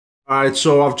Alright,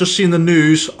 so I've just seen the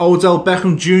news. Odell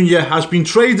Beckham Jr. has been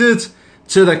traded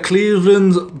to the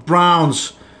Cleveland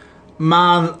Browns.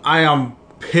 Man, I am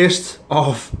pissed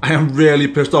off. I am really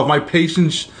pissed off. My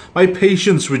patience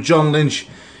with John Lynch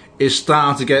is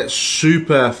starting to get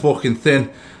super fucking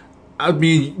thin. I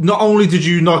mean, not only did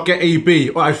you not get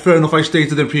AB, fair enough, I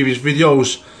stated in previous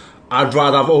videos, I'd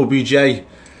rather have OBJ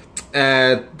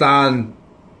than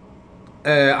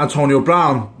Antonio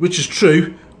Brown, which is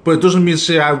true. But it doesn't mean to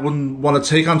say I wouldn't want to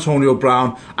take Antonio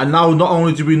Brown. And now not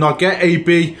only did we not get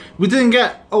AB, we didn't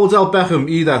get Odell Beckham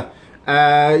either.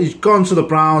 He's gone to the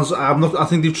Browns. I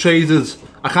think they've traded,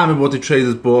 I can't remember what they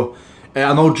traded, but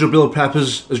I know Jabril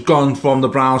Peppers has gone from the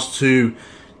Browns to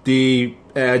the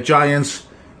Giants.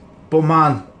 But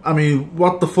man, I mean,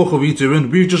 what the fuck are we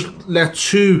doing? We've just let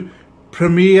two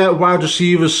premier wide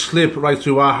receivers slip right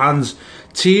through our hands.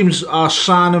 Teams are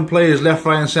signing players left,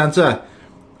 right and centre.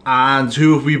 And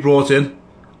who have we brought in?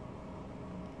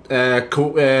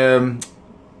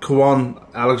 Kwan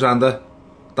Alexander.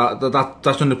 That's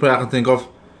the only player I can think of.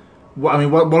 What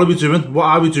are we doing? What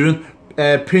are we doing?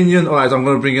 Pinion. Alright, I'm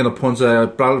going to bring in a punter.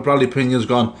 Bradley Pinion's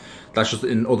gone. That's just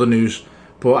in other news.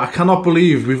 But I cannot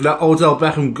believe we've let Odell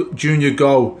Beckham Jr.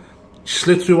 go.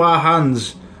 Slip through our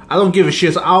hands. I don't give a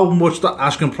shit how much the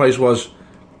asking price was.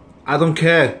 I don't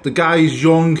care. The guy is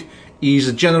young. He's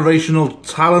a generational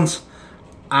talent.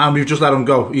 And we've just let him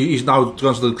go. He's now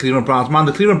gone to the Cleveland Browns. Man,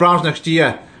 the Cleveland Browns next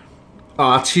year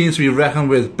are a team to be reckoned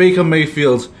with. Baker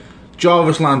Mayfield,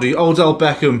 Jarvis Landry, Odell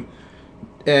Beckham,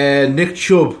 Nick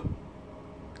Chubb,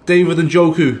 David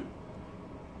Njoku.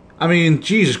 I mean,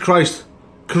 Jesus Christ.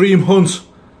 Kareem Hunt.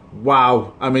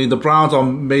 Wow. I mean, the Browns are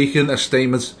making a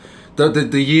statement.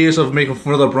 The years of making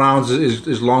fun of the Browns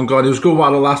is long gone. It was good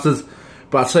while it lasted.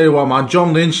 But I tell you what, man,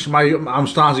 John Lynch, I'm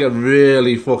starting to get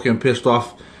really fucking pissed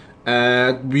off.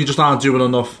 We just aren't doing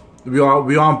enough. We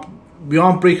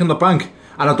aren't breaking the bank,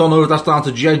 and I don't know if that's down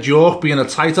to Jed York being a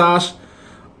tight ass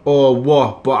or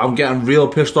what. But I'm getting real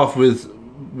pissed off with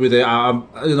it.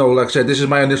 You know, like I said, this is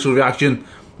my initial reaction.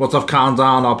 Once I've calmed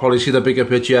down, I'll probably see the bigger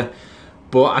picture.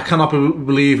 But I cannot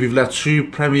believe we've let two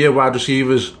premier wide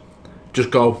receivers just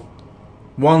go.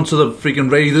 One to the freaking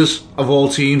Raiders of all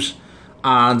teams,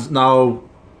 and now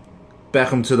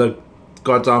Beckham to the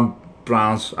goddamn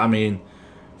Browns. I mean,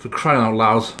 for crying out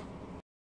loud.